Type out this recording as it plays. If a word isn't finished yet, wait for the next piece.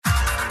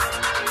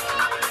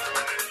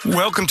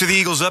Welcome to the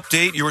Eagles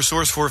Update, your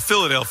source for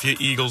Philadelphia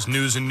Eagles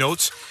news and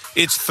notes.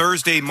 It's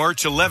Thursday,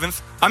 March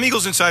 11th. I'm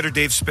Eagles insider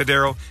Dave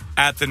Spadaro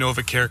at the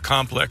NovaCare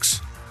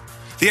Complex.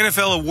 The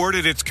NFL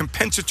awarded its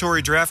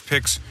compensatory draft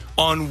picks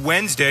on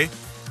Wednesday,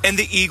 and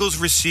the Eagles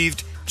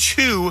received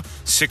 2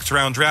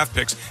 sixth-round draft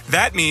picks.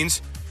 That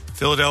means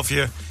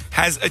Philadelphia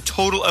has a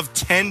total of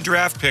 10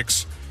 draft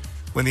picks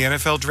when the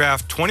NFL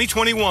Draft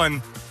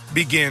 2021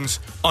 begins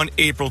on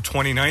April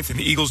 29th, and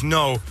the Eagles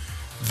know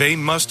they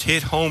must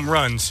hit home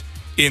runs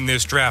in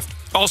this draft.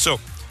 Also,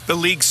 the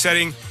league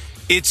setting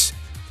its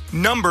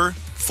number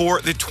for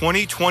the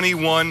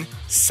 2021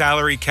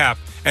 salary cap,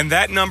 and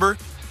that number,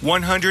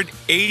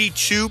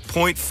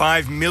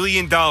 $182.5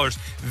 million.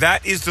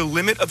 That is the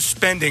limit of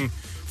spending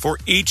for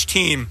each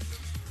team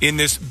in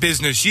this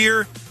business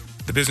year.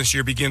 The business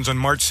year begins on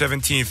March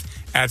 17th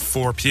at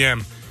 4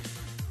 p.m.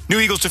 New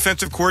Eagles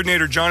defensive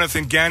coordinator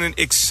Jonathan Gannon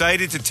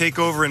excited to take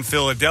over in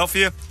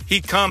Philadelphia.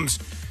 He comes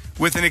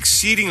with an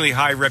exceedingly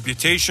high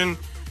reputation,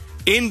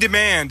 in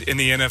demand in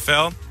the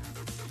NFL,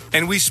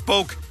 and we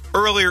spoke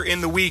earlier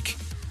in the week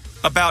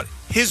about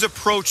his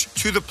approach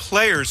to the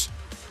players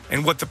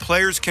and what the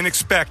players can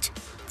expect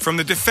from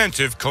the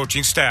defensive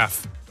coaching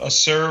staff. A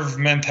serve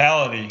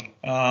mentality.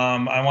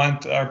 I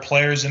want our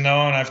players to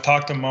know, and I've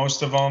talked to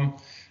most of them.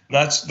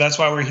 That's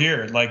why we're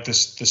here. Like the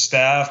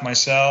staff,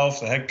 myself,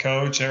 the head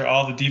coach,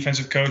 all the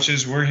defensive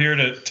coaches, we're here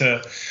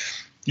to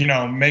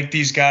make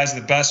these guys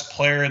the best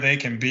player they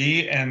can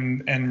be.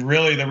 And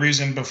really the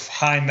reason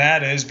behind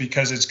that is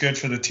because it's good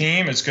for the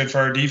team, it's good for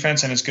our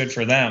defense, and it's good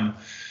for them.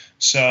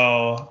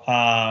 So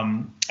I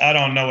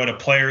don't know what a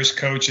player's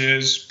coach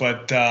is,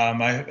 but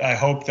I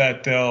hope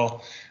that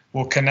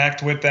we'll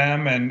connect with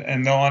them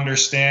and they'll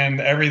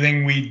understand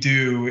everything we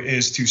do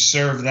is to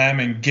serve them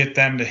and get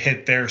them to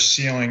hit their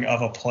ceiling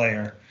of a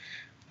player.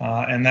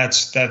 And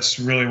that's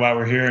really why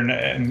we're here.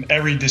 And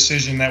every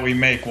decision that we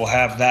make will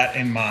have that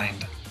in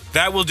mind.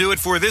 That will do it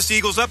for this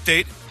Eagles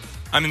Update.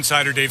 I'm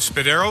insider Dave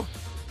Spadaro.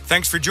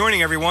 Thanks for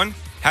joining, everyone.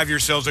 Have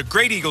yourselves a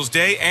great Eagles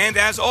day, and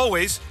as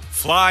always,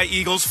 fly,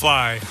 Eagles,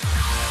 fly.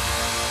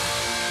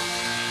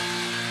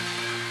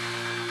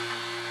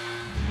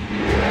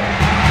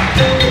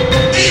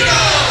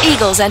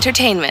 Eagles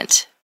Entertainment.